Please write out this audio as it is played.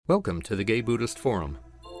Welcome to the Gay Buddhist Forum,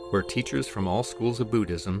 where teachers from all schools of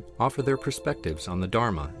Buddhism offer their perspectives on the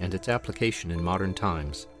Dharma and its application in modern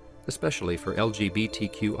times, especially for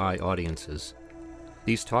LGBTQI audiences.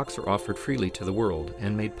 These talks are offered freely to the world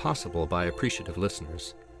and made possible by appreciative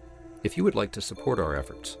listeners. If you would like to support our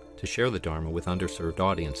efforts to share the Dharma with underserved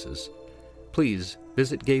audiences, please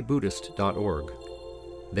visit gaybuddhist.org.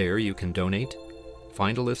 There you can donate,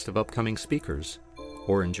 find a list of upcoming speakers,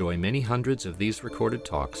 or enjoy many hundreds of these recorded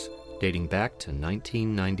talks dating back to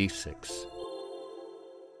 1996.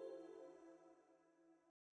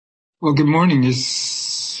 Well, good morning,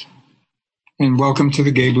 and welcome to the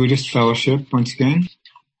Gay Buddhist Fellowship once again.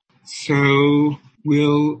 So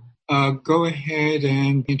we'll go ahead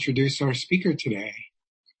and introduce our speaker today.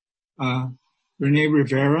 René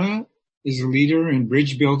Rivera is a leader and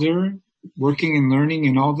bridge builder, working and learning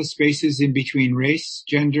in all the spaces in between race,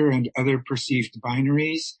 gender, and other perceived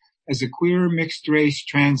binaries as a queer, mixed-race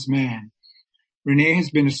trans man. René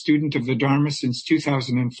has been a student of the Dharma since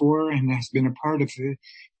 2004 and has been a part of the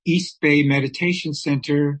East Bay Meditation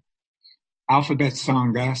Center Alphabet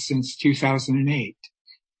Sangha since 2008.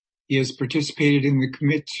 He has participated in the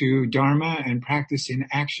Commit to Dharma and Practice in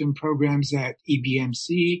Action programs at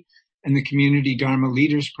EBMC and the Community Dharma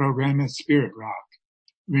Leaders Program at Spirit Rock.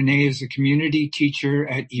 René is a community teacher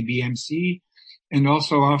at EBMC and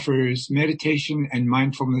also offers meditation and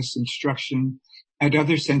mindfulness instruction at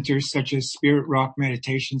other centers such as Spirit Rock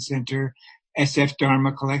Meditation Center, SF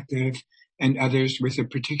Dharma Collective, and others with a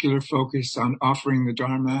particular focus on offering the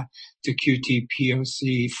Dharma to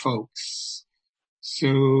QTPOC folks.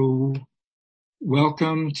 So,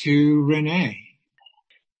 welcome to René.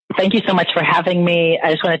 Thank you so much for having me.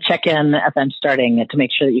 I just want to check in as I'm starting to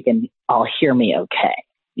make sure that you can all hear me okay.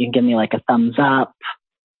 You can give me like a thumbs up.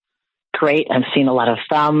 Great. I've seen a lot of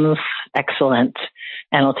thumbs. Excellent.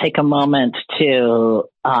 And I'll take a moment to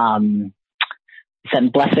send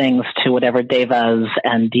blessings to whatever devas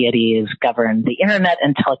and deities govern the internet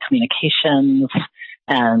and telecommunications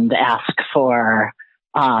and ask for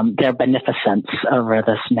their beneficence over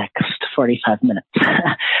this next 45 minutes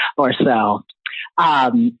or so.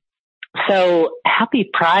 So happy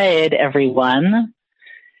Pride, everyone.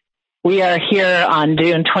 We are here on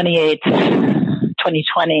June 28th,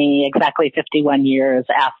 2020, exactly 51 years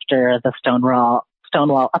after the Stonewall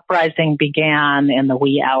Uprising began in the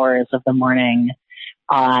wee hours of the morning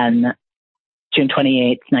on June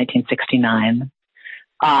 28th, 1969.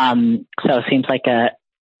 So it seems like a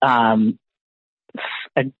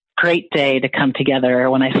great day to come together.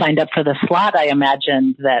 When I signed up for the slot, I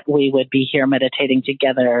imagined that we would be here meditating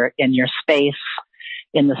together in your space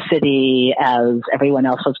in the city as everyone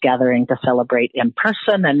else was gathering to celebrate in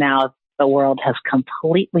person. And now the world has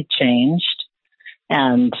completely changed.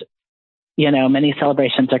 And, you know, many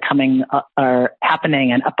celebrations are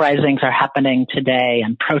happening and uprisings are happening today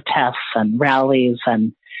and protests and rallies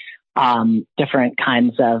and different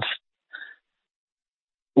kinds of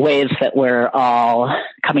ways that we're all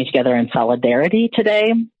coming together in solidarity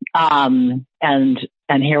today. And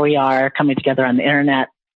here we are coming together on the internet.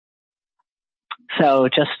 So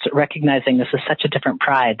just recognizing this is such a different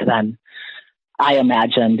Pride than I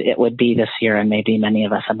imagined it would be this year and maybe many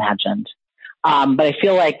of us imagined. But I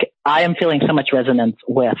feel like I am feeling so much resonance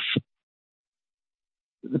with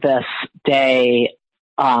this day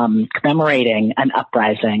commemorating an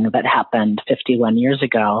uprising that happened 51 years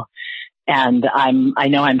ago. And I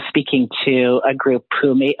know I'm speaking to a group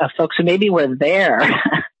of folks who maybe were there.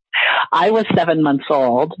 I was 7 months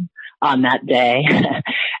old on that day.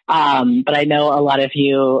 But I know a lot of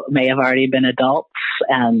you may have already been adults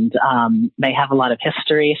and may have a lot of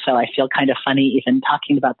history. So I feel kind of funny even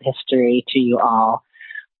talking about the history to you all.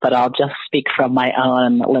 But I'll just speak from my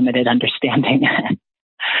own limited understanding.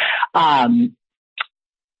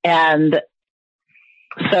 And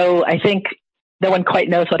so I think no one quite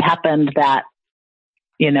knows what happened that,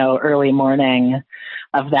 early morning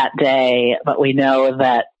of that day, but we know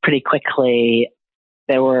that pretty quickly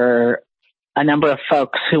there were a number of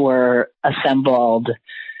folks who were assembled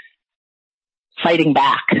fighting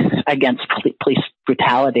back against police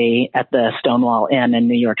brutality at the Stonewall Inn in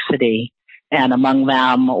New York City. And among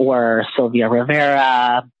them were Sylvia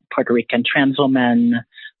Rivera, Puerto Rican trans woman,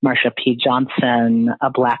 Marsha P. Johnson, a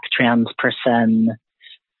Black trans person,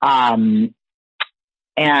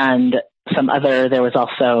 and some other, there was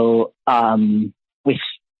also, we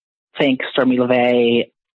think, Stormy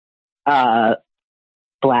LeVay,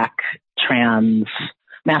 Black trans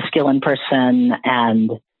masculine person.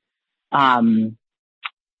 And,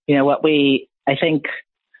 I think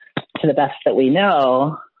to the best that we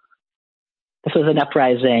know, this was an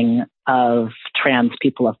uprising of trans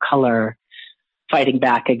people of color fighting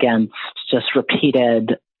back against just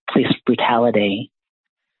repeated police brutality.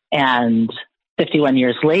 And 51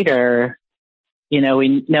 years later, we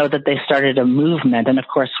know that they started a movement. And of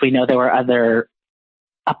course, we know there were other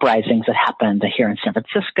uprisings that happened here in San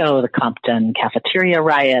Francisco, the Compton cafeteria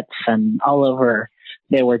riots, and all over.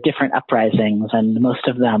 There were different uprisings, and most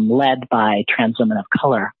of them led by trans women of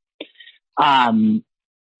color and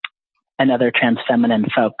other trans feminine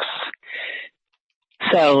folks.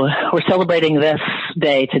 So we're celebrating this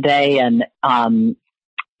day today, and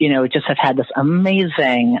just have had this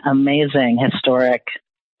amazing historic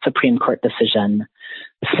Supreme Court decision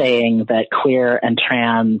saying that queer and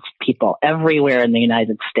trans people everywhere in the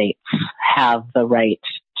United States have the right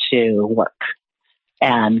to work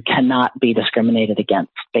and cannot be discriminated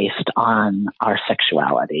against based on our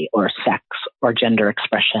sexuality or sex or gender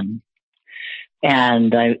expression.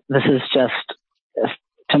 And this is just,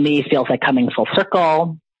 to me, feels like coming full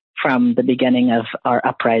circle from the beginning of our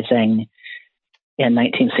uprising in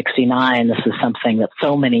 1969. This is something that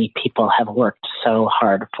so many people have worked so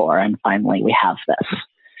hard for, and finally we have this.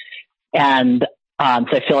 And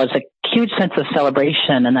so I feel it's a huge sense of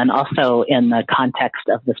celebration, and then also in the context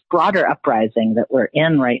of this broader uprising that we're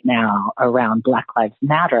in right now around Black Lives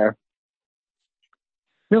Matter,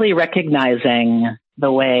 really recognizing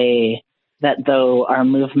the way that though our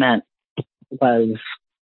movement was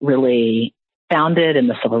really founded in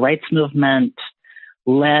the civil rights movement,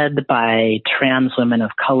 led by trans women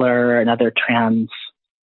of color and other trans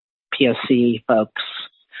POC folks,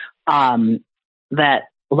 that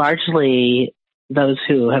largely those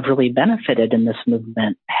who have really benefited in this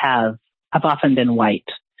movement have often been white,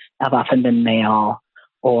 have often been male,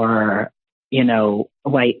 or,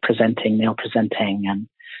 white presenting, male presenting. And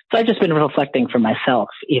so I've just been reflecting for myself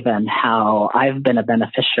even how I've been a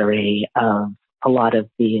beneficiary of a lot of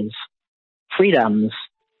these freedoms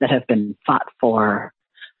that have been fought for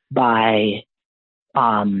by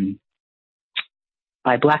Black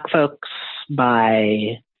folks,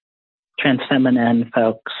 by trans feminine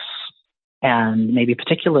folks, and maybe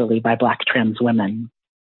particularly by Black trans women,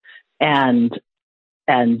 and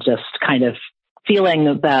just kind of feeling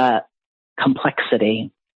the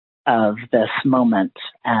complexity of this moment,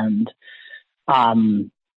 and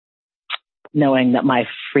knowing that my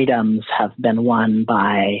freedoms have been won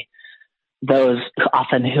by those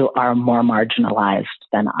often who are more marginalized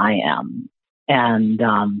than I am. And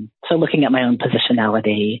so looking at my own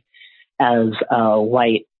positionality as a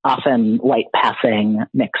often white passing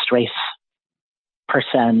mixed race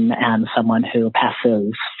person and someone who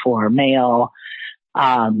passes for male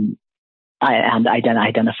and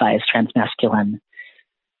identifies transmasculine,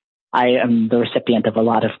 I am the recipient of a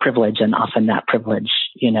lot of privilege, and often that privilege,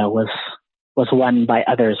 was won by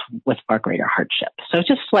others with far greater hardship. So it's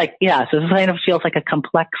just like, so this kind of feels like a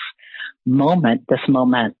complex moment, this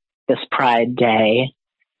Pride Day.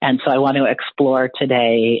 And so I want to explore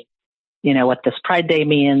today, what this Pride Day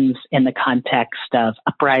means in the context of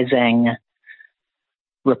uprising,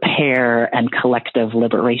 repair, and collective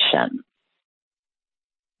liberation.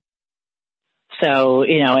 So,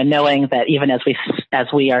 and knowing that even as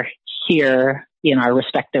we are here in our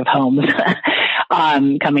respective homes,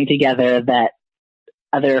 coming together, that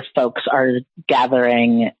other folks are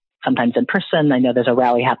gathering sometimes in person. I know there's a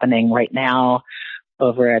rally happening right now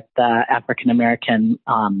over at the African American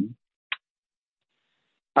Art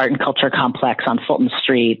and Culture Complex on Fulton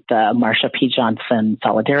Street, the Marsha P. Johnson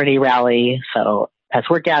Solidarity Rally. So as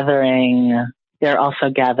we're gathering, they're also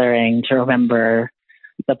gathering to remember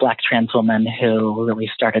the Black trans woman who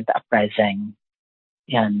really started the uprising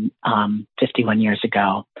in 51 years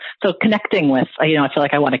ago. So connecting with, I feel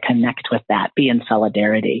like I want to connect with that, be in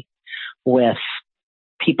solidarity with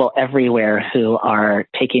people everywhere who are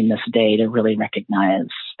taking this day to really recognize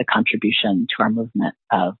the contribution to our movement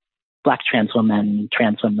of Black trans women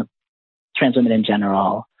in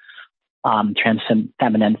general, trans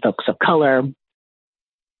feminine folks of color.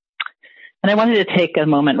 And I wanted to take a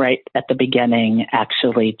moment right at the beginning,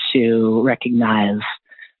 actually, to recognize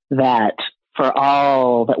that for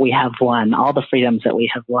all that we have won, all the freedoms that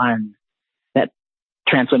we have won, that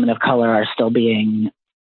trans women of color are still being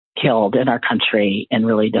killed in our country in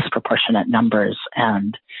really disproportionate numbers.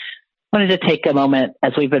 And I wanted to take a moment,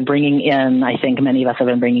 as we've been bringing in, I think many of us have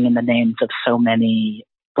been bringing in the names of so many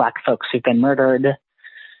Black folks who've been murdered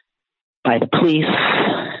by the police,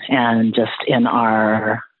 and just in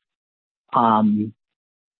our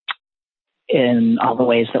in all the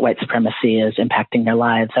ways that white supremacy is impacting their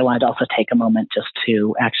lives. I wanted to also take a moment just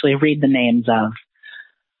to actually read the names of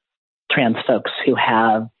trans folks who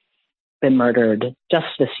have been murdered just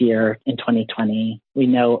this year in 2020. We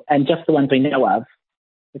know, and just the ones we know of,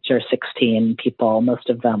 which are 16 people, most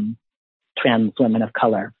of them trans women of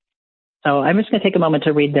color. So I'm just going to take a moment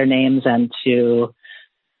to read their names and to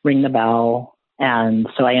ring the bell. And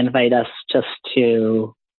so I invite us just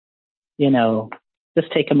to,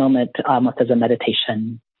 just take a moment as a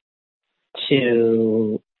meditation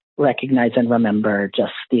to recognize and remember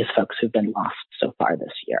just these folks who've been lost so far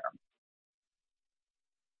this year.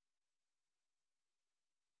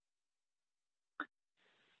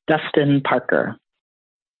 Dustin Parker.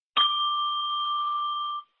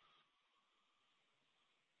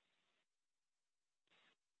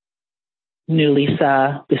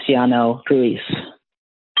 Nulisa Luciano Ruiz.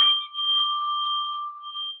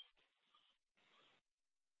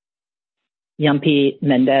 Yampi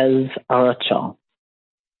Mendez Arocho.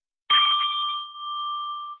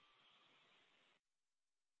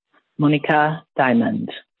 Monica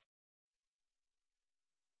Diamond.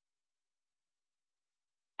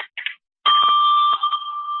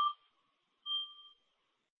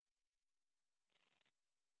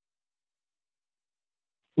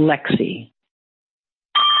 Lexi.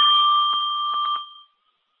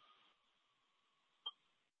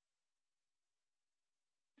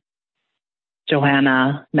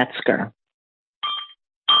 Johanna Metzger.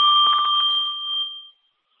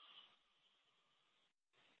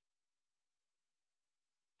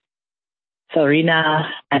 Serena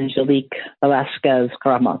Angelique Velasquez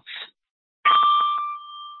Ramos.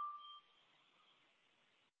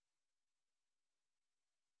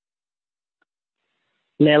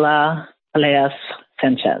 Leila Aleas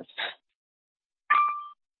Sanchez.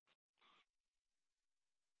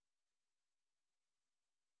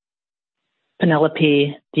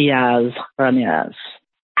 Penelope Diaz Ramirez.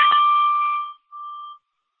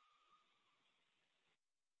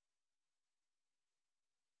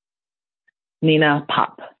 Nina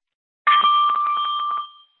Pop.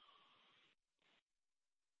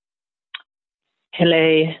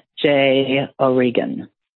 Hele J. O'Regan.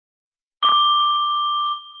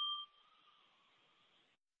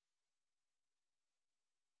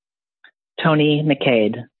 Tony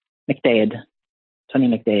McDade. Tony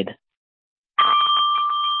McDade.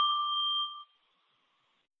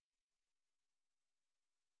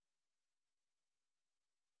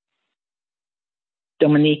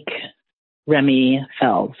 Dominique Remy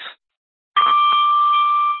Fells.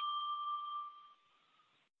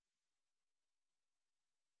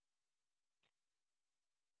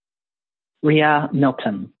 Ria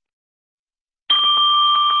Milton.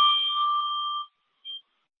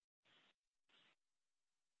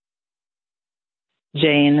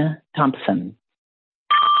 Jane Thompson.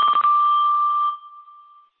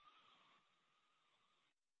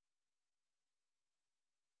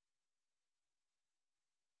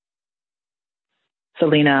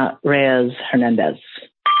 Selena Reyes Hernandez.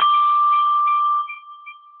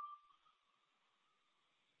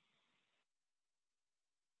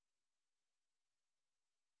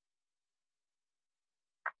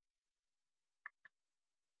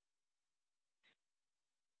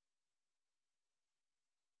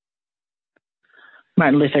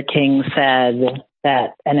 Martin Luther King said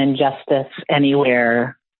that an injustice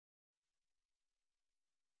anywhere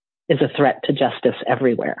is a threat to justice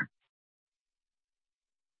everywhere.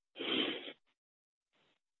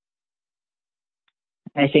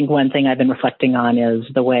 I think one thing I've been reflecting on is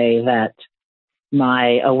the way that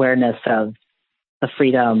my awareness of the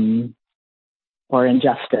freedom or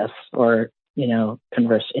injustice or,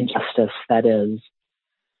 converse injustice that is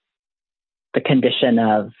the condition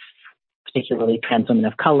of particularly trans women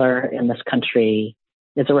of color in this country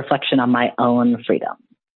is a reflection on my own freedom.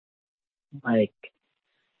 I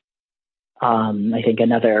think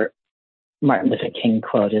another Martin Luther King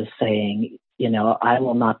quote is saying, I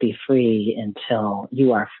will not be free until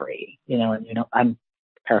you are free. I'm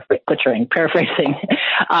paraphrasing,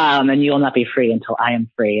 and you will not be free until I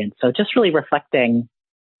am free. And so just really reflecting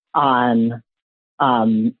on,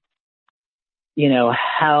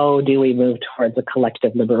 how do we move towards a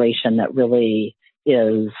collective liberation that really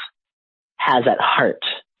has at heart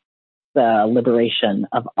the liberation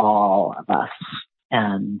of all of us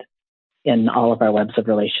and in all of our webs of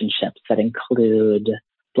relationships that include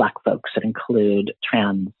Black folks, that include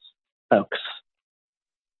trans folks,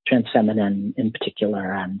 trans feminine in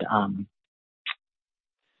particular, and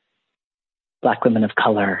Black women of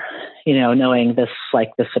color, knowing this,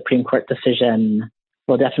 the Supreme Court decision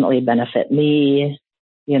will definitely benefit me,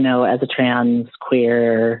 as a trans,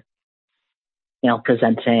 queer,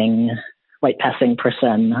 presenting, white passing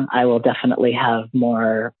person. I will definitely have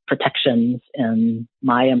more protections in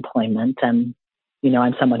my employment. And,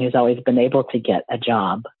 I'm someone who's always been able to get a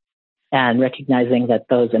job, and recognizing that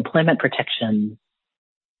those employment protections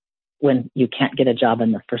when you can't get a job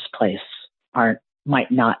in the first place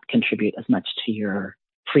might not contribute as much to your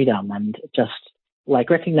freedom. And just like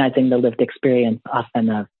recognizing the lived experience often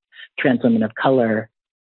of trans women of color,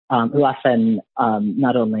 who often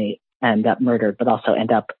not only end up murdered, but also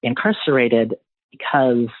end up incarcerated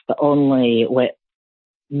because the only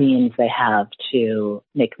means they have to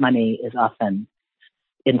make money is often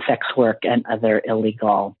in sex work and other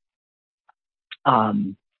illegal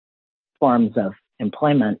forms of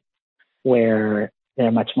employment, where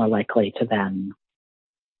they're much more likely to then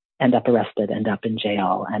end up arrested, end up in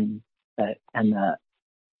jail, and the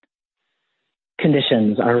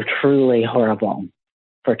conditions are truly horrible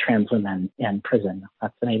for trans women in prison.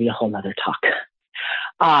 That's maybe a whole nother talk.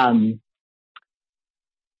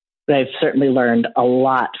 But I've certainly learned a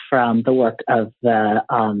lot from the work of the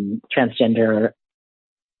Transgender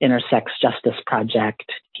Intersex Justice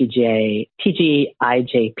Project, TGIJP,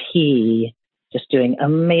 just doing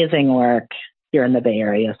amazing work here in the Bay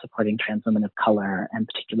Area supporting trans women of color, and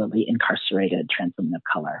particularly incarcerated trans women of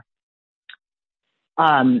color.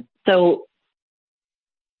 So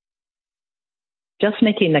just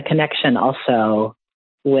making the connection also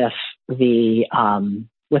with the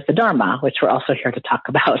Dharma, which we're also here to talk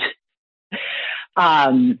about.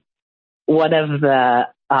 One of the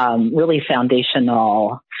really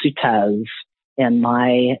foundational suttas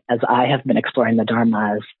as I have been exploring the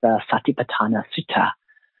Dharma, is the Satipatthana Sutta,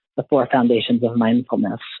 the four foundations of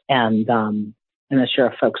mindfulness. And I'm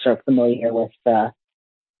sure folks are familiar with the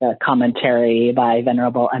commentary by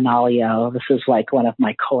Venerable Analayo. This is like one of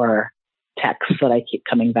my core texts that I keep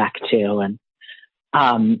coming back to.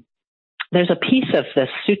 And there's a piece of this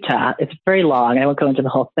sutta. It's very long. I won't go into the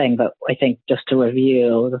whole thing, but I think just to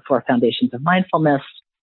review the four foundations of mindfulness: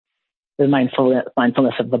 the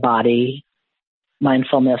mindfulness of the body,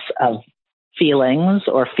 mindfulness of feelings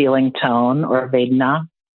or feeling tone or vedana.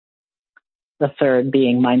 The third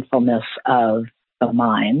being mindfulness of the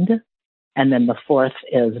mind. And then the fourth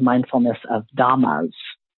is mindfulness of dhammas,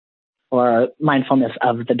 or mindfulness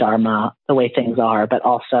of the Dharma, the way things are, but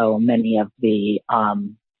also many of the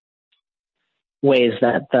ways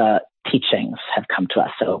that the teachings have come to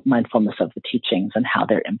us. So mindfulness of the teachings and how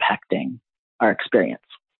they're impacting our experience.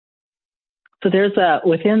 So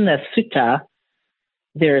within the sutta,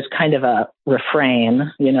 there's kind of a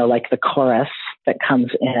refrain, like the chorus that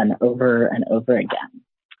comes in over and over again.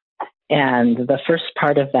 And the first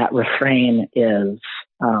part of that refrain is,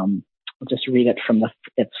 I'll just read it from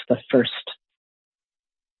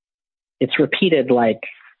it's repeated like,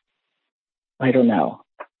 I don't know,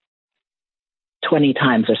 20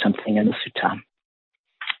 times or something in the sutta.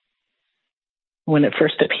 When it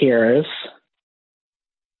first appears,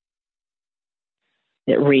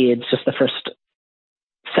 it reads, just the first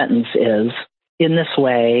sentence is, in this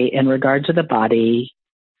way, in regard to the body,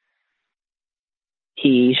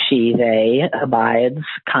 he, she, they abides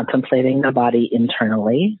contemplating the body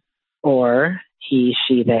internally, or he,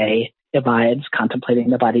 she, they abides contemplating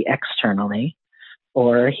the body externally,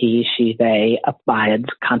 or he, she, they abides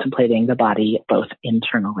contemplating the body both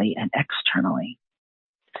internally and externally.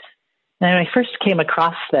 And when I first came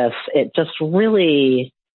across this, it just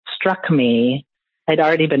really struck me. I'd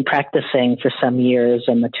already been practicing for some years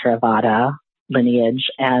in the Theravada lineage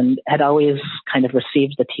and had always kind of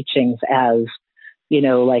received the teachings as,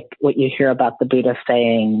 like what you hear about the Buddha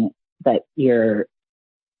saying, that you're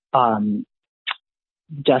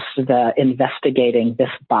just the investigating this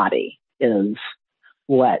body is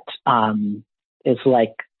what is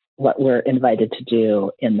like what we're invited to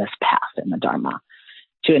do in this path in the Dharma,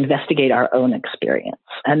 to investigate our own experience.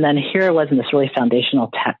 And then here was in this really foundational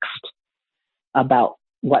text about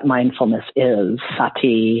what mindfulness is.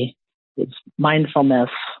 Sati is mindfulness.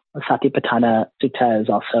 The Satipatthana Sutta is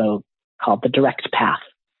also called the direct path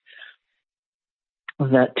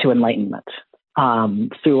to enlightenment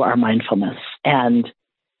through our mindfulness. And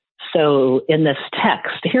so in this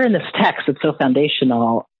text, it's so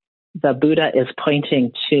foundational. The Buddha is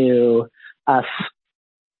pointing to us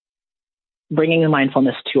bringing the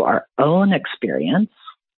mindfulness to our own experience,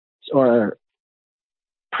 or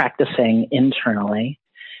practicing internally,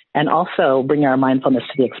 and also bring our mindfulness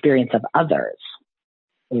to the experience of others,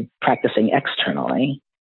 practicing externally.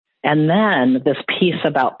 And then this piece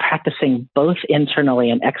about practicing both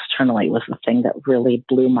internally and externally was the thing that really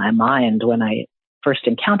blew my mind when I first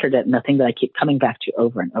encountered it, and the thing that I keep coming back to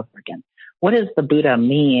over and over again. What does the Buddha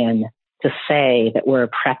mean to say that we're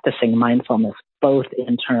practicing mindfulness both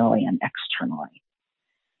internally and externally?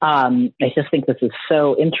 I just think this is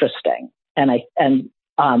so interesting. And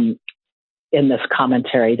in this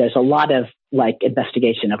commentary, there's a lot of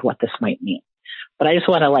investigation of what this might mean. But I just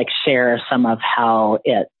want to share some of how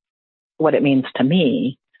it what it means to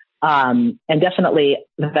me. And definitely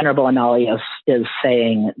the Venerable Analayo is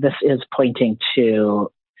saying this is pointing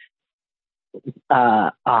to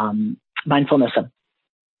mindfulness of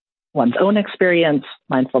one's own experience,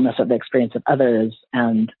 mindfulness of the experience of others,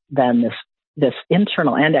 and then this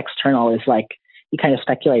internal and external is like, he kind of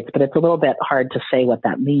speculates, but it's a little bit hard to say what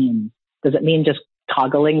that means. Does it mean just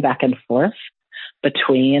toggling back and forth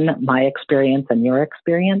between my experience and your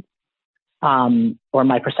experience, or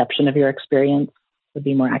my perception of your experience would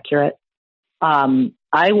be more accurate?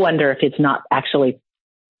 I wonder if it's not actually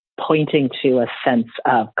pointing to a sense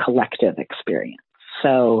of collective experience.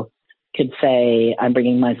 So could say, I'm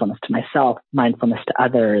bringing mindfulness to myself, mindfulness to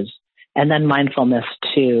others, and then mindfulness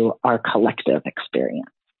to our collective experience.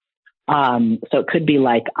 So it could be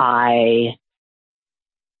like I,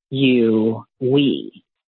 you, we.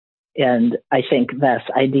 And I think this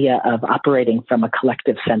idea of operating from a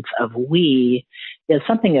collective sense of we is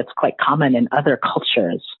something that's quite common in other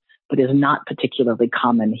cultures, but is not particularly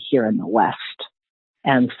common here in the West.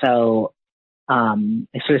 And so I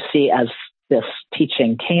sort of see as this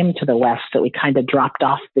teaching came to the West that we kind of dropped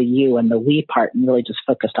off the you and the we part and really just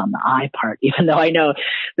focused on the I part, even though I know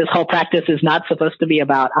this whole practice is not supposed to be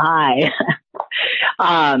about I.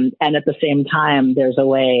 And at the same time, there's a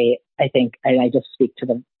way, I think, and I just speak to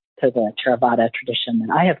the Theravada tradition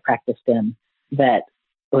that I have practiced in, that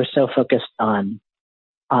we're so focused on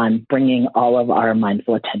bringing all of our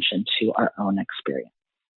mindful attention to our own experience.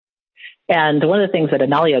 And one of the things that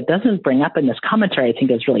Analayo doesn't bring up in this commentary, I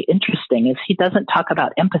think is really interesting, is he doesn't talk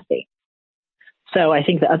about empathy. So I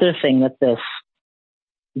think the other thing that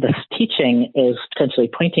this teaching is potentially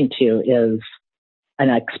pointing to is an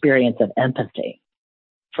experience of empathy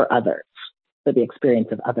for others, for the experience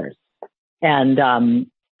of others. And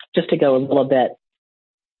just to go a little bit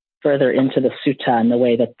further into the sutta and the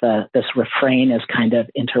way that this refrain is kind of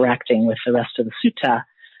interacting with the rest of the sutta.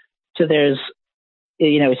 So there's,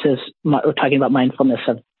 it says, we're talking about mindfulness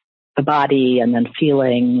of the body and then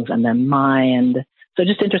feelings and then mind. So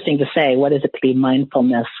just interesting to say, what is it to be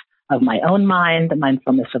mindfulness of my own mind,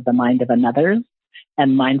 mindfulness of the mind of another,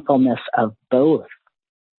 and mindfulness of both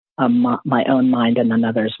my own mind and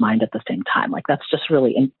another's mind at the same time? Like, that's just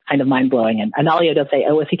really kind of mind-blowing. And Analayo does say,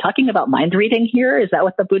 is he talking about mind reading here? Is that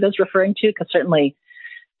what the Buddha's referring to? Because certainly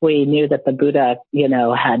we knew that the Buddha,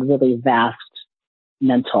 had really vast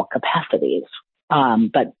mental capacities.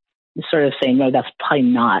 But sort of saying, no, that's probably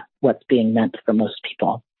not what's being meant for most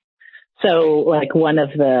people. So like one of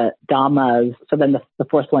the dhammas, so then the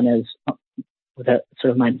fourth one is the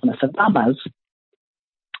sort of mindfulness of dhammas.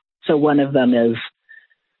 So one of them is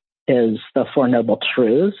the Four Noble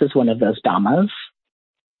Truths, is one of those dhammas.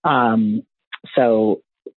 So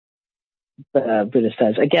the Buddha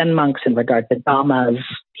says, again, monks, in regard to dhammas,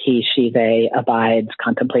 he, she, they abides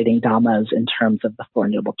contemplating dhammas in terms of the Four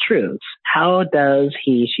Noble Truths. How does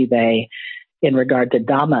he, she, they, in regard to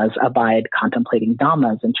dhammas, abide contemplating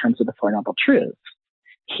dhammas in terms of the Four Noble Truths?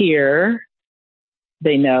 Here,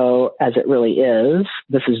 they know as it really is,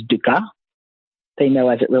 this is dukkha. They know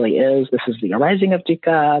as it really is, this is the arising of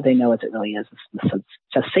dukkha. They know as it really is, this is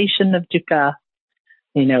the cessation of dukkha.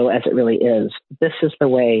 They know as it really is, this is the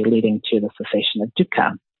way leading to the cessation of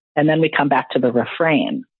dukkha. And then we come back to the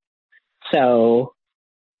refrain. So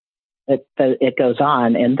it goes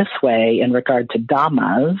on in this way. In regard to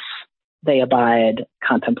dhammas, they abide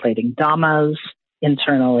contemplating dhammas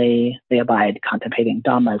internally. They abide contemplating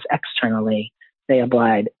dhammas externally. They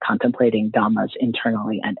abide contemplating dhammas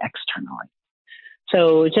internally and externally.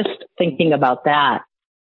 So just thinking about that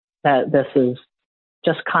this is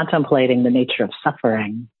just contemplating the nature of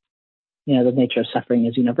suffering. The nature of suffering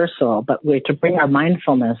is universal, but we're to bring our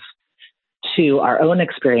mindfulness to our own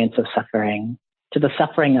experience of suffering, to the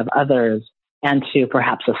suffering of others, and to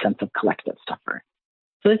perhaps a sense of collective suffering.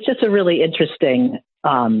 So it's just a really interesting,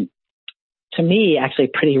 to me, actually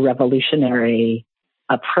pretty revolutionary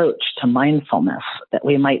approach to mindfulness, that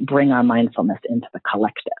we might bring our mindfulness into the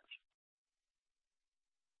collective.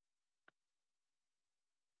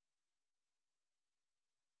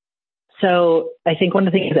 So I think one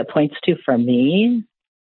of the things that points to for me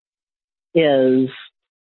is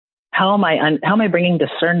how am I bringing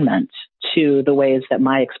discernment to the ways that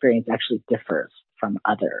my experience actually differs from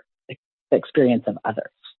the experience of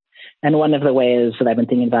others. And one of the ways that I've been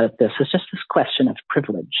thinking about this is just this question of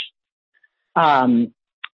privilege.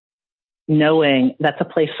 Knowing that's a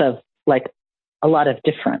place of like a lot of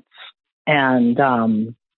difference, and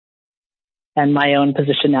my own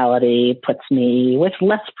positionality puts me with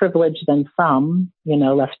less privilege than some,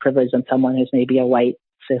 less privilege than someone who's maybe a white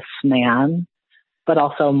cis man, but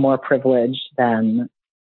also more privileged than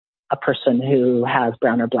a person who has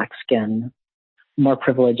brown or black skin more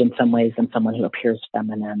privilege in some ways than someone who appears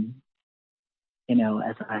feminine,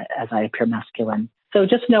 as I appear masculine. So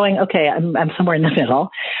just knowing, okay, I'm somewhere in the middle.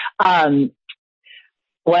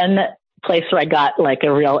 One place where I got like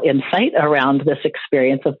a real insight around this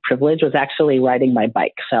experience of privilege was actually riding my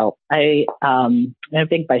bike. So I'm a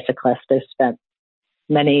big bicyclist. I spent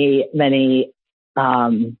many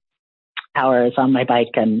hours on my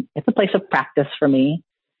bike, and it's a place of practice for me.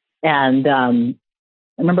 And I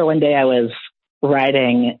remember one day I was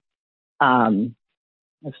riding,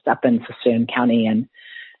 just up in Sassoon County, and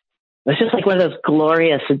it was just like one of those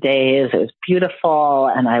glorious days. It was beautiful,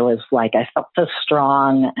 and I was like, I felt so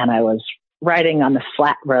strong, and I was riding on this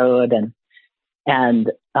flat road,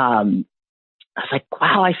 and I was like,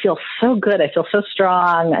 wow, I feel so good. I feel so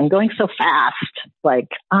strong. I'm going so fast. Like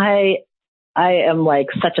I am like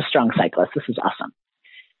such a strong cyclist. This is awesome.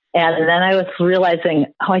 And then I was realizing,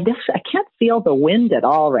 I guess I can't feel the wind at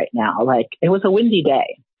all right now. Like it was a windy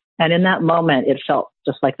day. And in that moment, it felt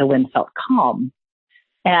just like the wind felt calm.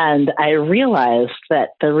 And I realized that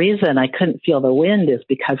the reason I couldn't feel the wind is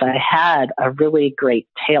because I had a really great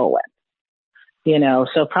tailwind.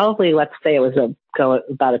 So probably let's say it was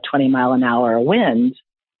about a 20 mile an hour wind.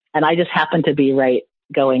 And I just happened to be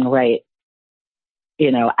going right,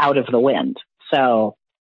 out of the wind. So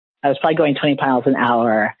I was probably going 20 miles an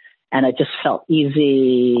hour, and it just felt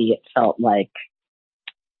easy. It felt like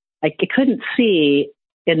I couldn't see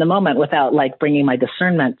in the moment without like bringing my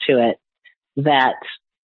discernment to it that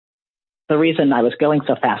the reason I was going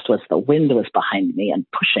so fast was the wind was behind me and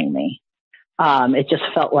pushing me. It just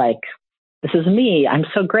felt like, this is me. I'm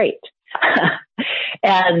so great.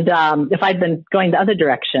 And if I'd been going the other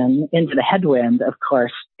direction into the headwind, of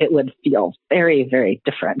course, it would feel very, very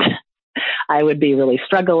different. I would be really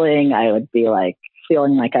struggling. I would be like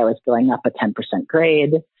feeling like I was going up a 10%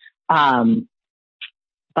 grade.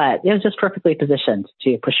 But it was just perfectly positioned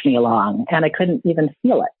to push me along, and I couldn't even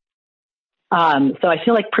feel it. So I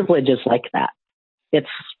feel like privilege is like that. It's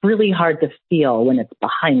really hard to feel when it's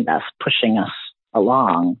behind us, pushing us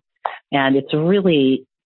along. And it's really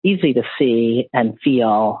easy to see and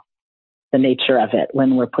feel the nature of it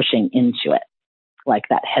when we're pushing into it, like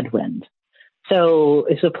that headwind. So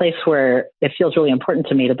it's a place where it feels really important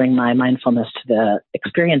to me to bring my mindfulness to the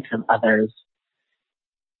experience of others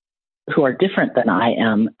who are different than I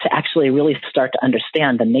am, to actually really start to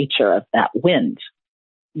understand the nature of that wind.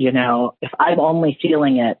 If I'm only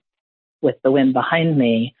feeling it with the wind behind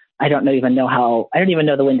me, I don't even know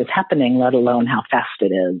the wind is happening, let alone how fast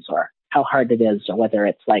it is or how hard it is, or whether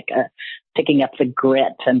it's like picking up the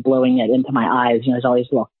grit and blowing it into my eyes. There's all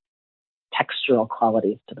these little textural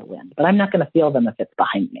qualities to the wind, but I'm not going to feel them if it's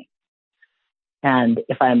behind me. And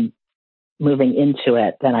if I'm moving into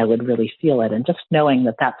it, then I would really feel it. And just knowing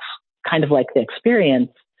that that's kind of like the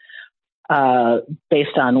experience,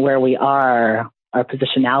 based on where we are, our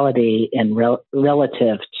positionality in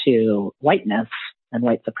relative to whiteness and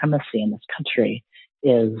white supremacy in this country,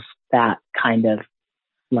 is that kind of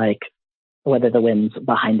like whether the wind's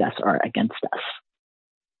behind us or against us.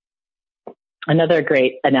 Another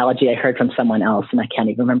great analogy I heard from someone else, and I can't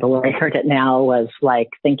even remember where I heard it now, was like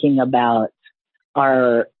thinking about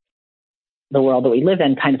the world that we live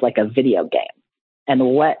in kind of like a video game. And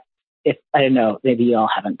I don't know, maybe you all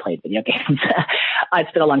haven't played video games.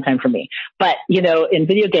 It's been a long time for me. But, in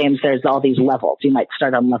video games, there's all these levels. You might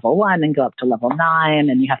start on level 1 and go up to level 9,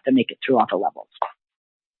 and you have to make it through all the levels.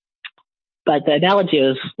 But the analogy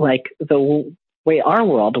is like the way our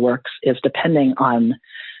world works is depending on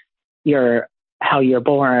how you're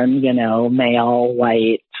born, male,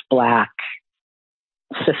 white, black,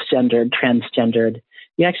 cisgendered, transgendered.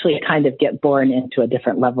 You actually kind of get born into a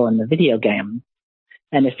different level in the video game.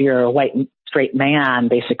 And if you're a white, straight man,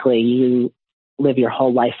 basically you live your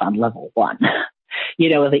whole life on level 1,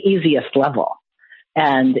 the easiest level.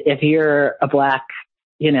 And if you're a black,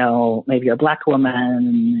 maybe you're a black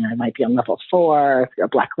woman, you might be on level 4. If you're a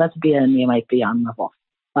black lesbian, you might be on level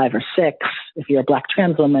 5 or 6. If you're a black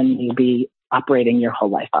trans woman, you'd be operating your whole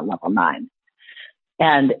life on level 9.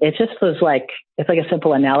 And it just was like, it's like a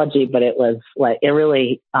simple analogy, but it was like, it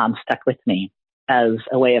really stuck with me as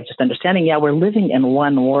a way of just understanding, we're living in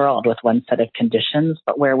one world with one set of conditions,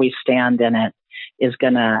 but where we stand in it is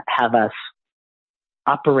going to have us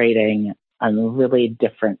operating on really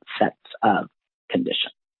different sets of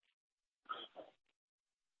conditions.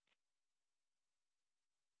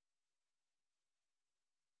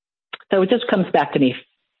 So it just comes back to me,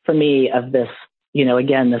 for me, of this,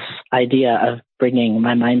 again, this idea of bringing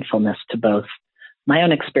my mindfulness to both my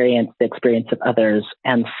own experience, the experience of others,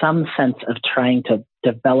 and some sense of trying to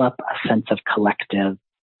develop a sense of collective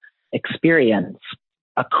experience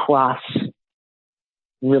across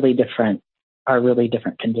really different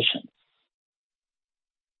conditions.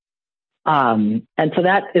 And so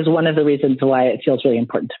that is one of the reasons why it feels really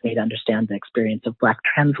important to me to understand the experience of Black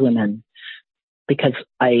trans women, because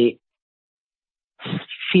I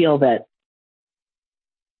feel that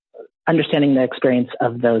understanding the experience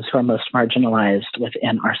of those who are most marginalized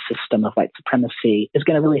within our system of white supremacy is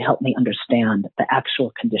going to really help me understand the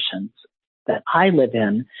actual conditions that I live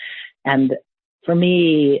in. And for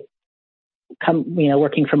me,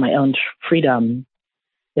 working for my own freedom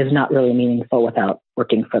is not really meaningful without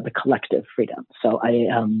working for the collective freedom. So I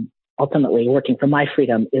ultimately working for my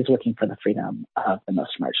freedom is working for the freedom of the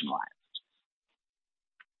most marginalized.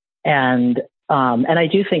 And I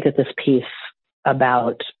do think that this piece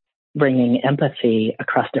about bringing empathy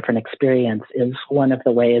across different experience is one of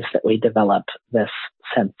the ways that we develop this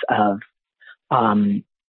sense of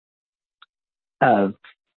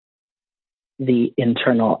the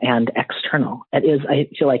internal and external. I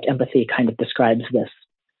feel like empathy kind of describes this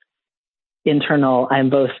internal, I'm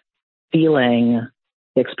both feeling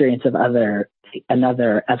the experience of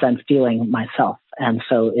another as I'm feeling myself. And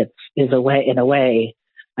so in a way,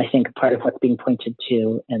 I think part of what's being pointed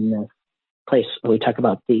to in this place where we talk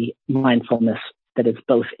about the mindfulness that is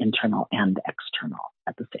both internal and external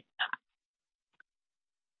at the same time.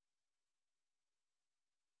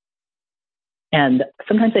 And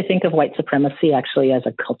sometimes I think of white supremacy actually as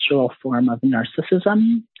a cultural form of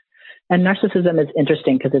narcissism. And narcissism is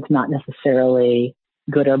interesting because it's not necessarily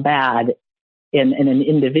good or bad in an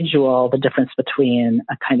individual. The difference between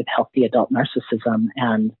a kind of healthy adult narcissism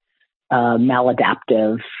and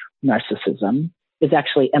maladaptive narcissism is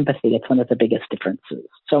actually empathy. It's one of the biggest differences.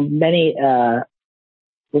 So many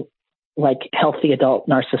like healthy adult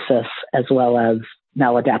narcissists as well as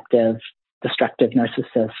maladaptive, destructive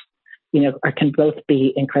narcissists, can both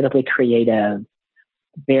be incredibly creative,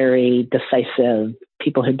 very decisive,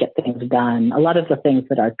 people who get things done, a lot of the things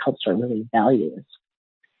that our culture really values.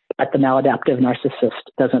 But the maladaptive narcissist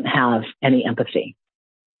doesn't have any empathy,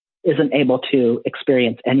 isn't able to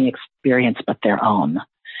experience any experience but their own.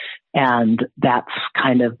 And that's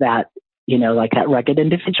kind of that, like that rugged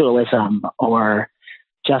individualism, or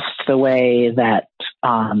just the way that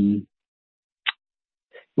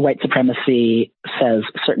white supremacy says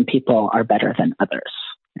certain people are better than others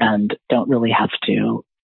and don't really have to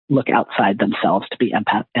look outside themselves to be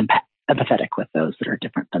empathetic with those that are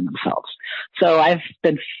different than themselves. So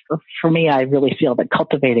for me, I really feel that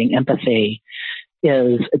cultivating empathy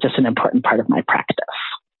is just an important part of my practice.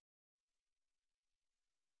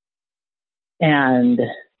 And,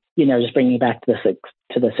 just bringing back to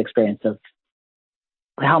this experience of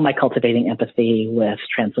how am I cultivating empathy with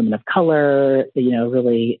trans women of color,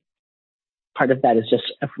 really part of that is just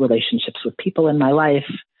relationships with people in my life.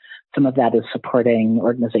 Some of that is supporting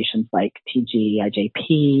organizations like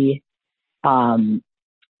TGIJP.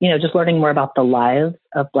 Just learning more about the lives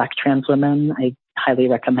of Black trans women. I highly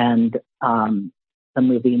recommend the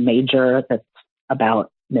movie Major, that's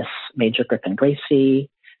about Miss Major Griffin Gracie.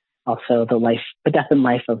 Also the death and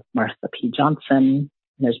life of Martha P. Johnson.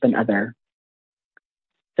 There's been other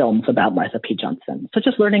films about Martha P. Johnson. So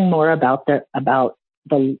just learning more about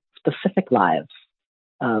the specific lives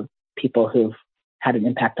of people who've had an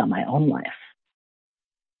impact on my own life.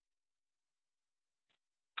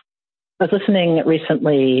 I was listening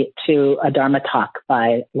recently to a Dharma talk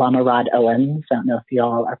by Lama Rod Owens. I don't know if you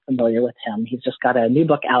all are familiar with him. He's just got a new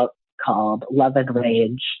book out called Love and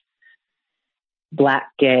Rage,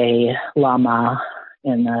 Black Gay Lama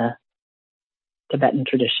in the Tibetan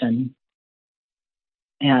tradition.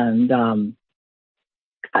 And gotten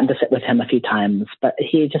to sit with him a few times, but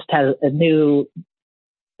he just has a new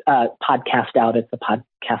podcast out. The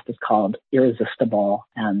podcast is called Irresistible,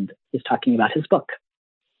 and he's talking about his book.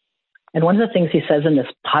 And one of the things he says in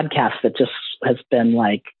this podcast that just has been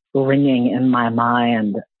like ringing in my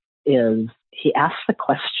mind is he asks the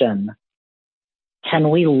question, can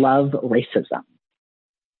we love racism?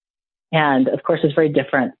 And of course, it's very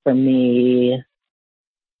different for me,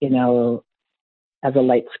 as a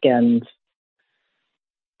light-skinned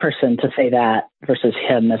person to say that versus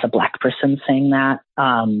him as a Black person saying that.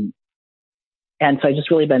 And so I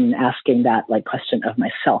just really been asking that question of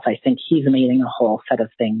myself. I think he's meaning a whole set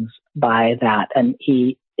of things by that. And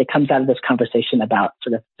it comes out of this conversation about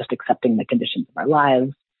sort of just accepting the conditions of our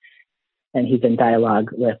lives. And he's in dialogue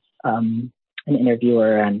with an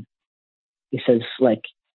interviewer, and he says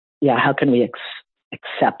how can we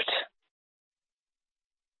accept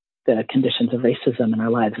the conditions of racism in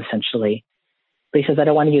our lives, essentially? But he says, I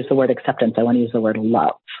don't want to use the word acceptance. I want to use the word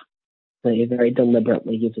love. So he very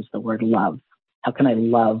deliberately uses the word love. How can I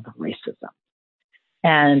love racism?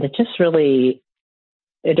 And it just really,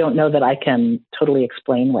 I don't know that I can totally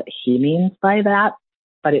explain what he means by that,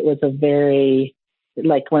 but it was a very,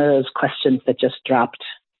 like one of those questions that just dropped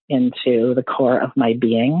into the core of my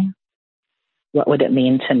being. What would it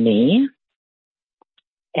mean to me?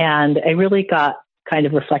 And I really got kind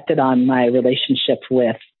of reflected on my relationship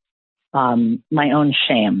with my own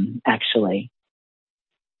shame, actually.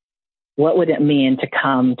 What would it mean to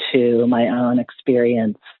come to my own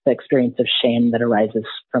experience, the experience of shame that arises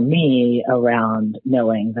from me around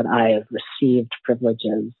knowing that I have received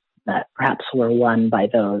privileges that perhaps were won by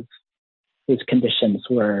those whose conditions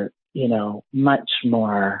were, much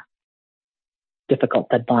more difficult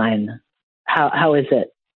than mine? How is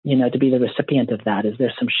it, to be the recipient of that? Is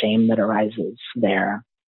there some shame that arises there?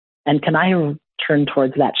 And can I turn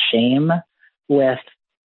towards that shame with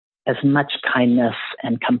as much kindness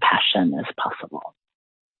and compassion as possible?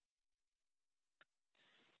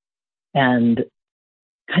 And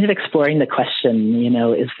kind of exploring the question,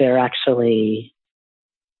 is there actually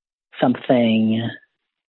something,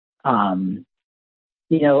 often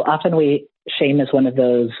shame is one of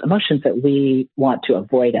those emotions that we want to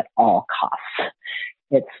avoid at all costs.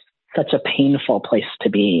 It's such a painful place to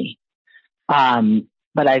be.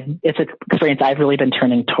 But it's an experience I've really been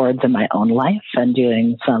turning towards in my own life and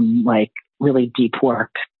doing some really deep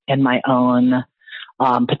work in my own,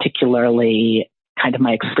 particularly kind of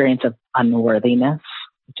my experience of unworthiness,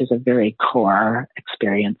 which is a very core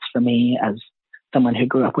experience for me as someone who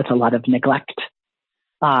grew up with a lot of neglect.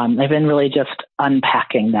 I've been really just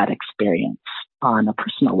unpacking that experience on a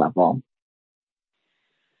personal level.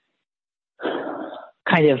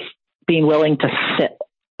 Kind of being willing to sit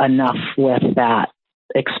enough with that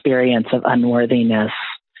experience of unworthiness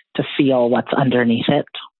to feel what's underneath it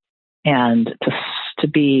and to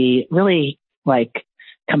be really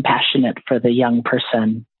compassionate for the young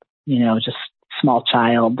person, just small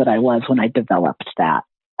child that I was when I developed that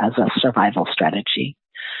as a survival strategy.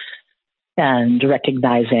 And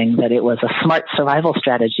recognizing that it was a smart survival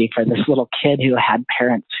strategy for this little kid who had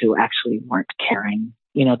parents who actually weren't caring.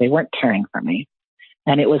 They weren't caring for me.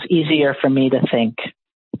 And it was easier for me to think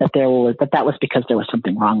that that was because there was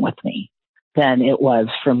something wrong with me than it was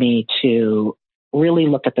for me to really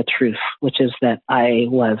look at the truth, which is that I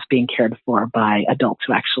was being cared for by adults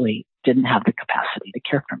who actually didn't have the capacity to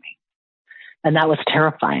care for me. And that was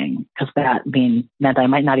terrifying because that meant I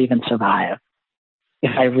might not even survive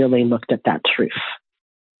if I really looked at that truth,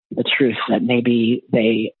 the truth that maybe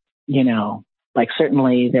they,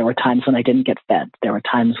 certainly there were times when I didn't get fed. There were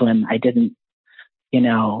times when I didn't,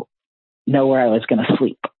 know where I was going to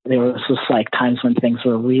sleep. There was just times when things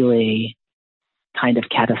were really kind of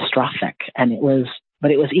catastrophic.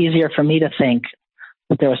 But it was easier for me to think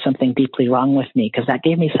that there was something deeply wrong with me because that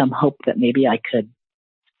gave me some hope that maybe I could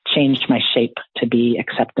change my shape to be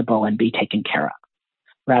acceptable and be taken care of,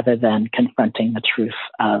 rather than confronting the truth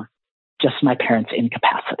of just my parents'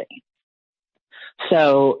 incapacity.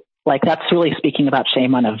 So that's really speaking about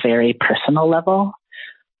shame on a very personal level.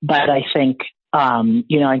 But I think, I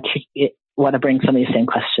want to bring some of these same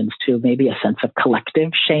questions to maybe a sense of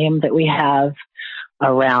collective shame that we have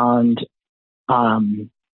around, I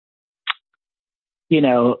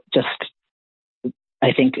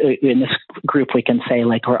think in this group we can say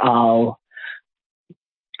we're all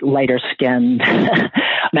lighter skinned,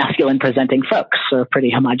 masculine presenting folks, so a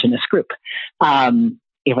pretty homogenous group.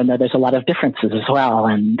 Even though there's a lot of differences as well.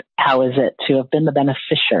 And how is it to have been the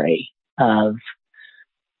beneficiary of,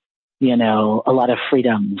 a lot of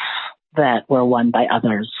freedoms that were won by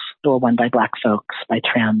others, were won by Black folks, by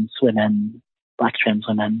trans women, Black trans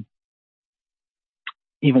women.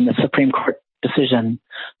 Even the Supreme Court decision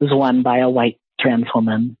was won by a white trans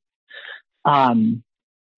woman. How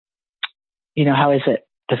is it?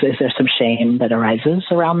 Is there some shame that arises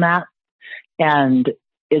around that? And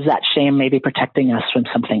is that shame maybe protecting us from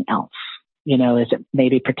something else? Is it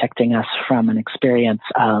maybe protecting us from an experience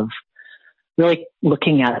of really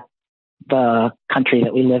looking at the country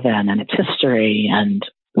that we live in and its history and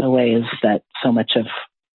the ways that so much of,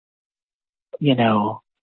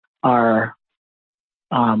 our,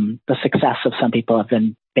 the success of some people have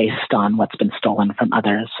been based on what's been stolen from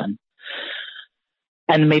others.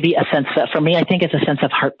 And maybe a sense that for me, I think it's a sense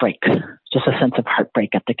of heartbreak, just a sense of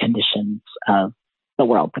heartbreak at the conditions of the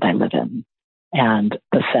world that I live in and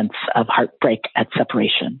the sense of heartbreak at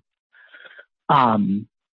separation.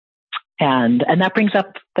 And that brings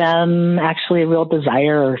up then actually a real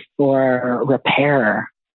desire for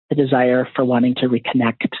repair, a desire for wanting to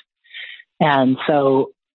reconnect. And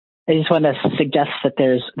so I just want to suggest that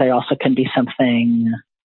there also can be something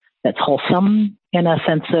that's wholesome in a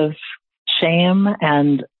sense of shame.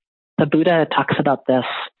 And the Buddha talks about this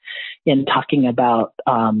in talking about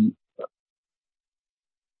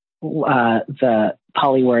the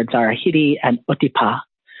Pali words are hiri and uttipa.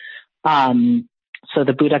 So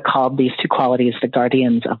the Buddha called these two qualities the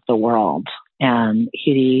guardians of the world. And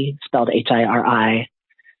hiri, spelled Hiri,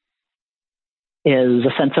 is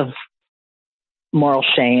a sense of moral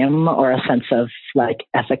shame or a sense of like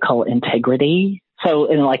ethical integrity. So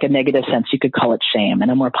in like a negative sense, you could call it shame. In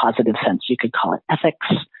a more positive sense, you could call it ethics,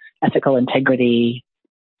 ethical integrity,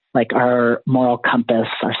 like our moral compass,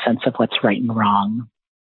 our sense of what's right and wrong.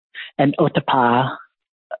 And ottappa,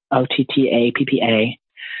 O-T-T-A-P-P-A,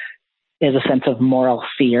 is a sense of moral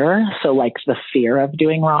fear. So like the fear of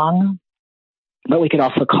doing wrong. But we could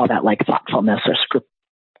also call that like thoughtfulness or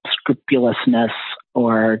scrupulousness,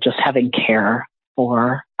 or just having care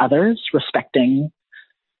for others, respecting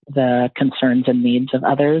the concerns and needs of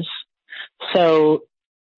others. So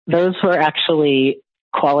those were actually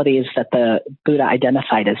qualities that the Buddha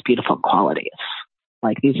identified as beautiful qualities.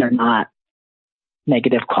 Like these are not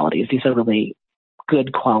negative qualities. These are really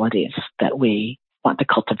good qualities that we want to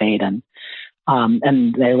cultivate. And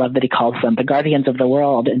I love that he calls them the guardians of the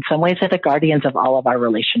world. In some ways, they're the guardians of all of our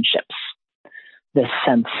relationships. This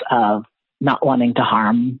sense of not wanting to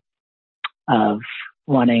harm, of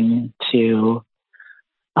wanting to,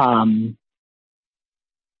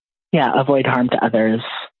 avoid harm to others.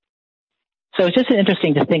 So it's just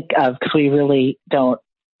interesting to think of, because we really don't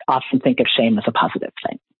often think of shame as a positive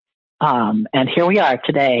thing. And here we are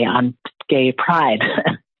today on Gay Pride,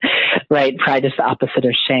 right? Pride is the opposite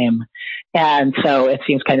of shame. And so it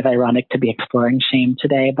seems kind of ironic to be exploring shame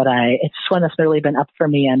today, but it's just one that's really been up for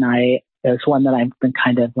me. And it's one that I've been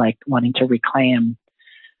kind of like wanting to reclaim,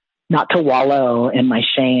 not to wallow in my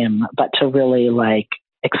shame, but to really like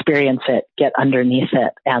experience it, get underneath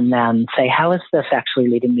it, and then say, how is this actually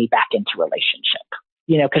leading me back into relationship?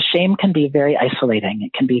 You know, because shame can be very isolating.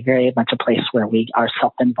 It can be very much a place where we are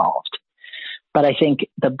self-involved. But I think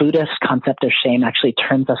the Buddhist concept of shame actually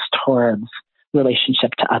turns us towards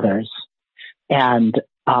relationship to others. And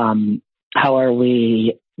how are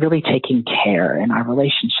we really taking care in our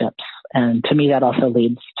relationships? And to me, that also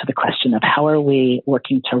leads to the question of how are we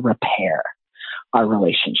working to repair our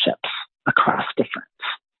relationships across difference?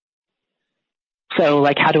 So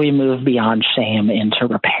like, how do we move beyond shame into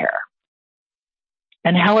repair?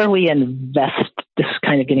 And how are we this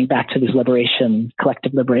kind of getting back to this liberation,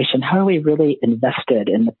 collective liberation, how are we really invested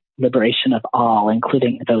in the liberation of all,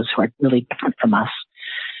 including those who are really different from us?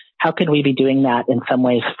 How can we be doing that in some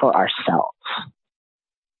ways for ourselves?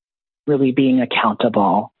 Really being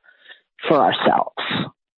accountable for ourselves,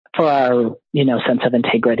 for our, sense of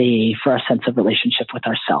integrity, for our sense of relationship with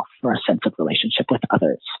ourselves, for our sense of relationship with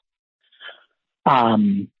others.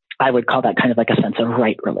 I would call that kind of like a sense of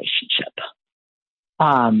right relationship.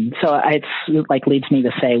 So it's like leads me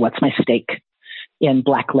to say, what's my stake in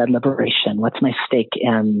Black-led liberation? What's my stake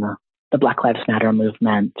in the Black Lives Matter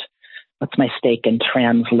movement? What's my stake in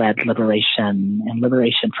trans-led liberation and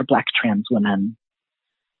liberation for Black trans women?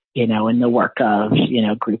 In the work of,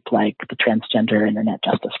 group like the Transgender Internet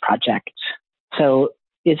Justice Project. So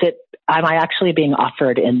am I actually being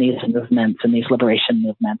offered in these movements, in these liberation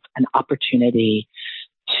movements, an opportunity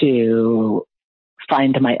to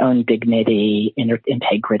find my own dignity,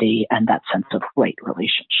 integrity, and that sense of right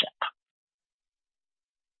relationship?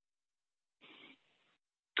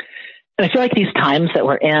 And I feel like these times that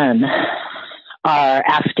we're in are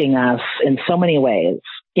asking us in so many ways,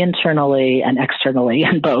 internally and externally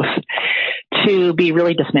and both, to be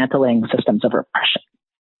really dismantling systems of repression,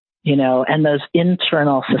 and those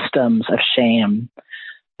internal systems of shame,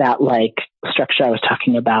 that like structure I was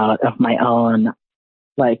talking about of my own,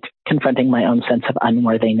 like confronting my own sense of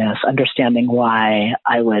unworthiness, understanding why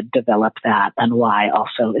I would develop that and why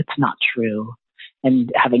also it's not true,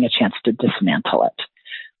 and having a chance to dismantle it.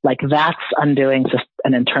 Like that's undoing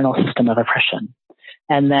an internal system of oppression.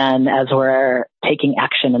 And then as we're taking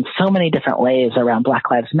action in so many different ways around Black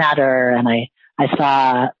Lives Matter, and I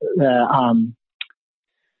saw the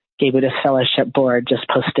Gay Buddhist Fellowship Board just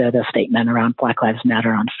posted a statement around Black Lives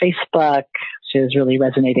Matter on Facebook. She was really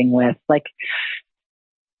resonating with, like,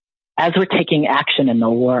 as we're taking action in the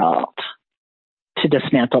world to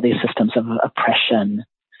dismantle these systems of oppression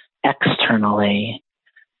externally,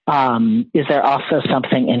 is there also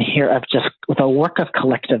something in here of just the work of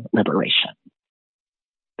collective liberation?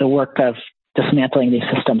 The work of dismantling these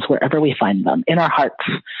systems wherever we find them, in our hearts,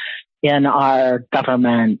 in our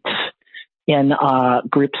government, in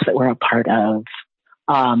groups that we're a part of.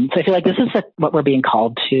 So I feel like this is what we're being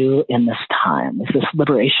called to in this time, is this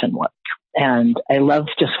liberation work. And I love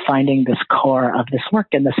just finding this core of this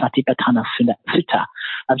work in the Satipatthana Sutta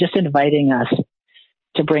of just inviting us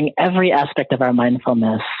to bring every aspect of our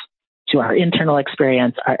mindfulness to our internal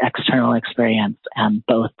experience, our external experience, and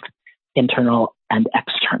both internal and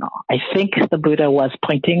external. I think the Buddha was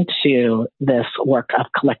pointing to this work of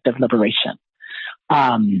collective liberation.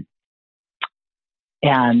 And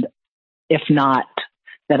if not,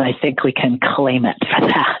 then I think we can claim it for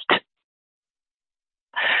that.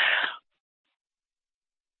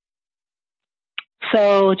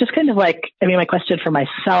 So just kind of like, my question for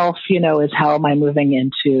myself, is how am I moving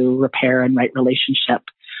into repair and right relationship?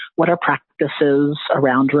 What are practices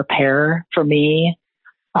around repair for me?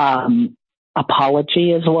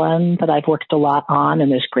 Apology is one that I've worked a lot on, and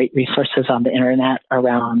there's great resources on the internet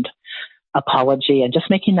around apology and just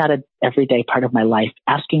making that an everyday part of my life,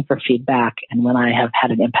 asking for feedback. And when I have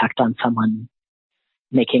had an impact on someone,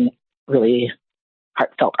 making really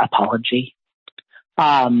heartfelt apology.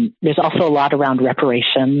 There's also a lot around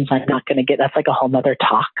reparations. I'm not going to that's like a whole nother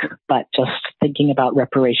talk, but just thinking about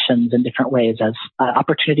reparations in different ways as an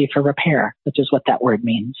opportunity for repair, which is what that word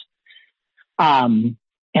means. And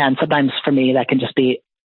sometimes for me, that can just be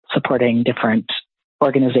supporting different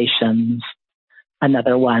organizations.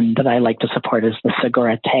 Another one that I like to support is the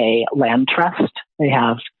Segurate Land Trust. They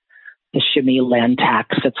have the Shimi land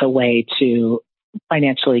tax. It's a way to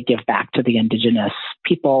financially give back to the indigenous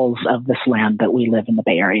peoples of this land that we live in the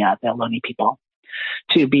Bay Area, the Ohlone people,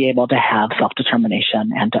 to be able to have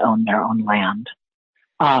self-determination and to own their own land.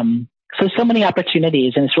 So many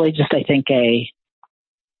opportunities, and it's really just, I think, a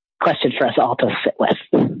question for us all to sit with.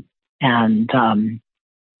 And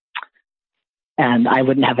I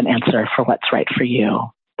wouldn't have an answer for what's right for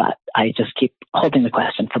you, but I just keep holding the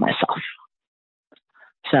question for myself.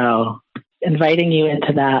 So inviting you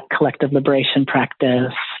into that collective liberation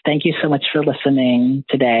practice. Thank you so much for listening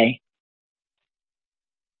today.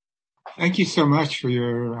 Thank you so much for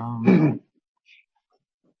your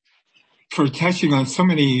for touching on so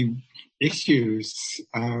many issues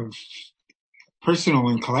of personal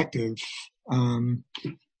and collective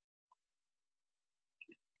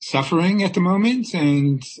suffering at the moment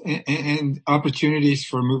and opportunities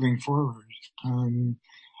for moving forward.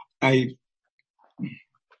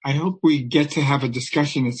 I hope we get to have a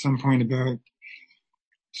discussion at some point about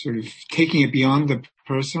sort of taking it beyond the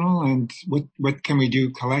personal and what can we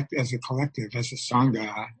do as a collective, as a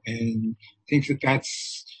Sangha. And I think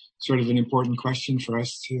that's sort of an important question for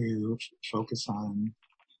us to focus on.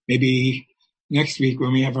 Maybe next week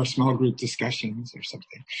when we have our small group discussions or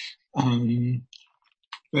something.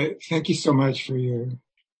 But thank you so much for your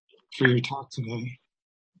talk today.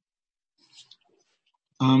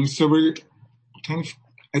 So we're kind of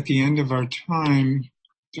at the end of our time.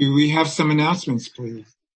 Do we have some announcements,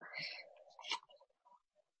 please?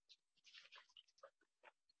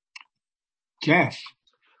 Jeff.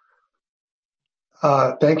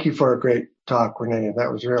 Thank you for a great talk, René.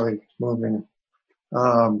 That was really moving.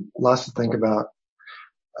 Lots to think about.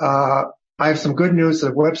 I have some good news.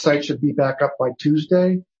 The website should be back up by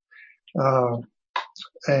Tuesday. And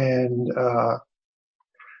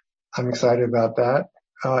I'm excited about that.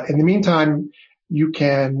 In the meantime, you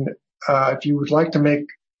can, if you would like to make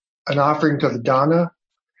an offering to the Dana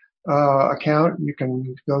account, you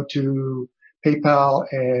can go to PayPal,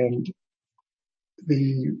 and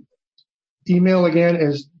the email again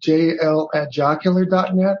is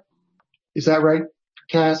jl@jocular.net. Is that right,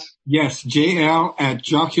 Cass? Yes,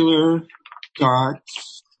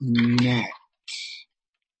 jl@jocular.net.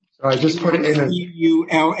 So I just put it in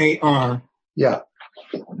EULAR. Yeah.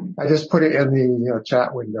 I just put it in the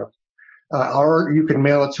chat window. Or you can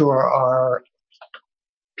mail it to our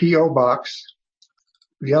P.O. box.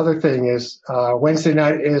 The other thing is, Wednesday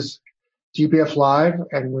night is GBF Live,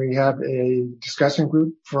 and we have a discussion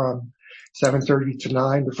group from 7:30 to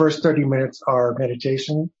 9. The first 30 minutes are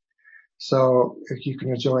meditation. So if you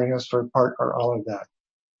can join us for part or all of that.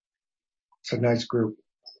 It's a nice group.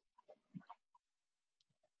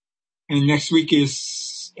 And next week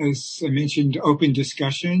is, as I mentioned, open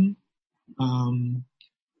discussion.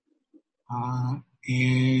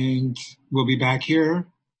 And we'll be back here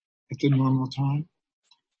at the normal time,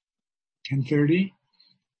 10:30.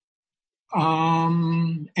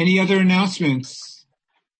 Any other announcements?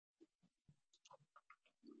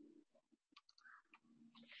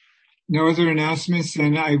 No other announcements,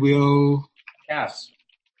 then I will. Cass.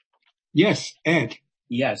 Yes, Ed.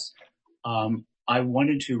 Yes. I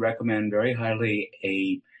wanted to recommend very highly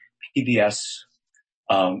a PBS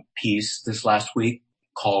piece this last week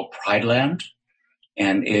called Prideland.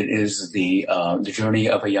 And it is the journey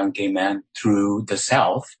of a young gay man through the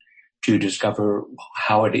South to discover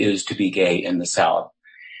how it is to be gay in the South.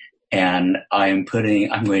 And I'm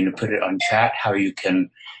going to put it on chat how you can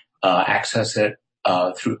access it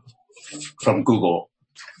from Google.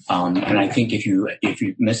 And I think if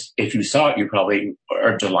you saw it, you probably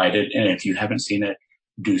are delighted. And if you haven't seen it,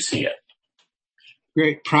 do see it.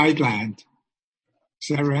 Great. Pride Land.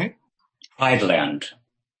 Is that right? Pride Land.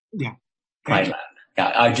 Yeah. Pride Land.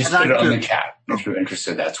 Yeah, I just put it on the chat. If you're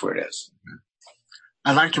interested, that's where it is.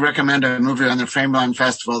 I'd like to recommend a movie on the Frameline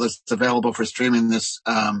Festival that's available for streaming this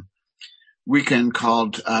weekend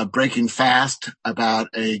called Breaking Fast, about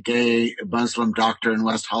a gay Muslim doctor in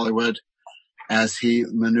West Hollywood as he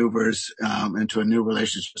maneuvers into a new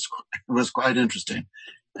relationship. It was quite interesting,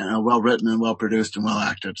 and well written and well produced and well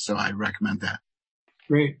acted. So I recommend that.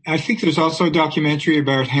 Great. I think there's also a documentary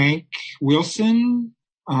about Hank Wilson,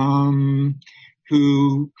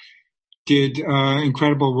 who did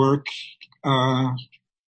incredible work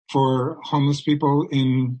for homeless people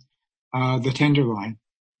in the Tenderloin.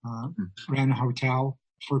 Ran a hotel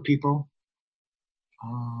for people.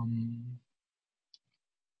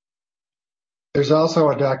 There's also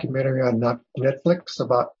a documentary on Netflix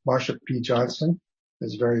about Marsha P. Johnson.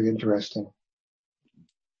 It's very interesting.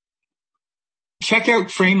 Check out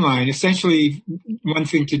Frameline. Essentially, one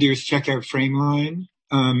thing to do is check out Frameline.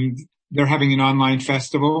 They're having an online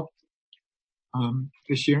festival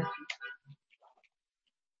this year.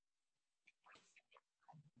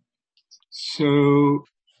 So,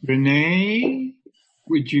 René,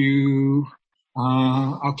 would you,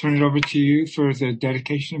 I'll turn it over to you for the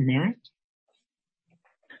dedication of merit.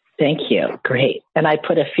 Thank you. Great. And I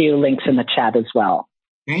put a few links in the chat as well.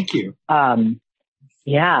 Thank you.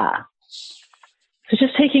 Yeah. So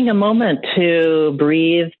just taking a moment to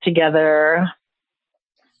breathe together.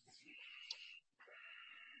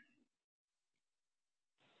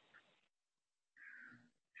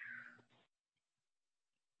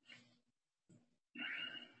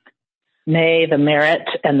 May the merit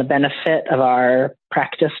and the benefit of our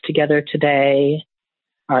practice together today,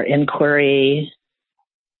 our inquiry,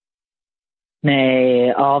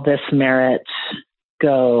 may all this merit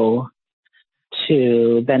go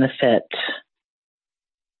to benefit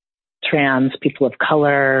trans people of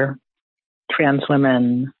color, trans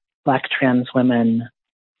women, Black trans women,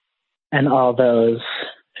 and all those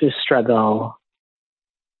who struggle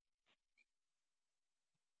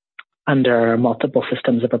under multiple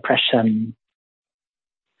systems of oppression.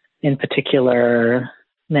 In particular,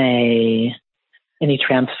 may any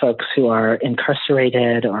trans folks who are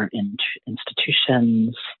incarcerated or in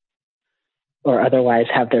institutions or otherwise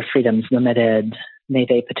have their freedoms limited, may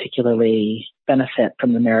they particularly benefit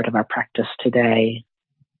from the merit of our practice today.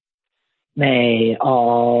 May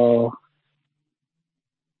all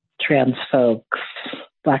trans folks,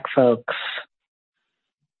 Black folks,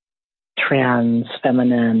 trans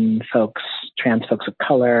feminine folks, trans folks of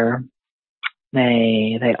color,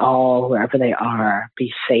 may they all, wherever they are,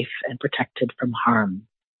 be safe and protected from harm.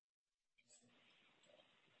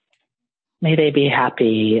 May they be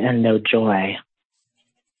happy and know joy.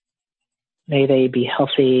 May they be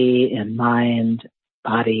healthy in mind,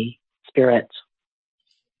 body, spirit.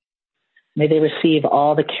 May they receive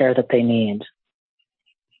all the care that they need.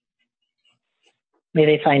 May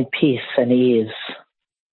they find peace and ease,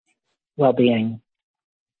 well-being.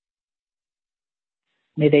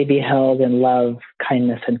 May they be held in love,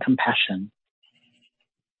 kindness, and compassion.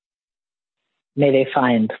 May they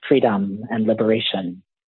find freedom and liberation.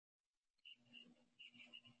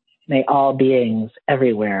 May all beings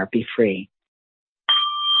everywhere be free.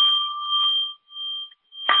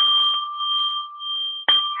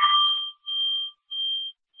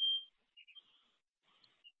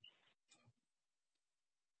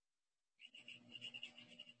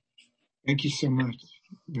 Thank you so much,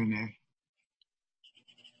 René.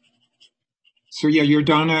 So yeah, your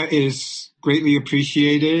dana is greatly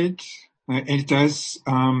appreciated. And it does,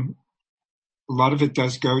 a lot of it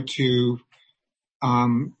does go to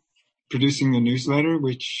producing the newsletter,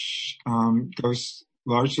 which goes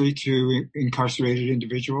largely to incarcerated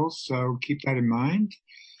individuals. So keep that in mind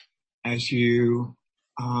as you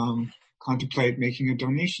contemplate making a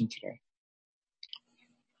donation today.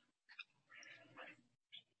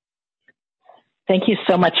 Thank you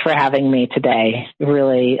so much for having me today.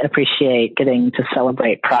 Really appreciate getting to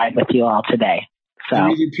celebrate Pride with you all today. So, I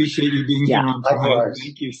really appreciate you being here on Pride. Likewise.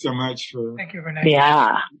 Thank you so much for. Thank you, René.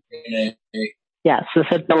 Yeah. Yes,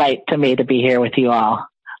 it's a delight to me to be here with you all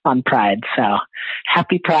on Pride. So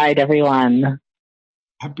happy Pride, everyone.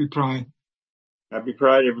 Happy Pride. Happy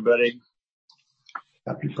Pride, everybody.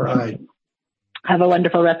 Happy Pride. Have a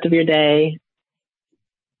wonderful rest of your day.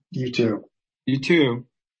 You too. You too.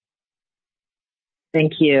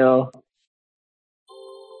 Thank you.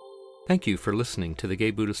 Thank you for listening to the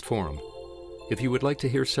Gay Buddhist Forum. If you would like to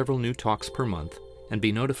hear several new talks per month and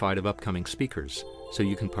be notified of upcoming speakers so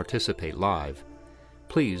you can participate live,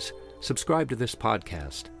 please subscribe to this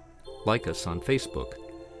podcast, like us on Facebook,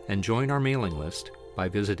 and join our mailing list by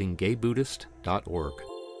visiting gaybuddhist.org.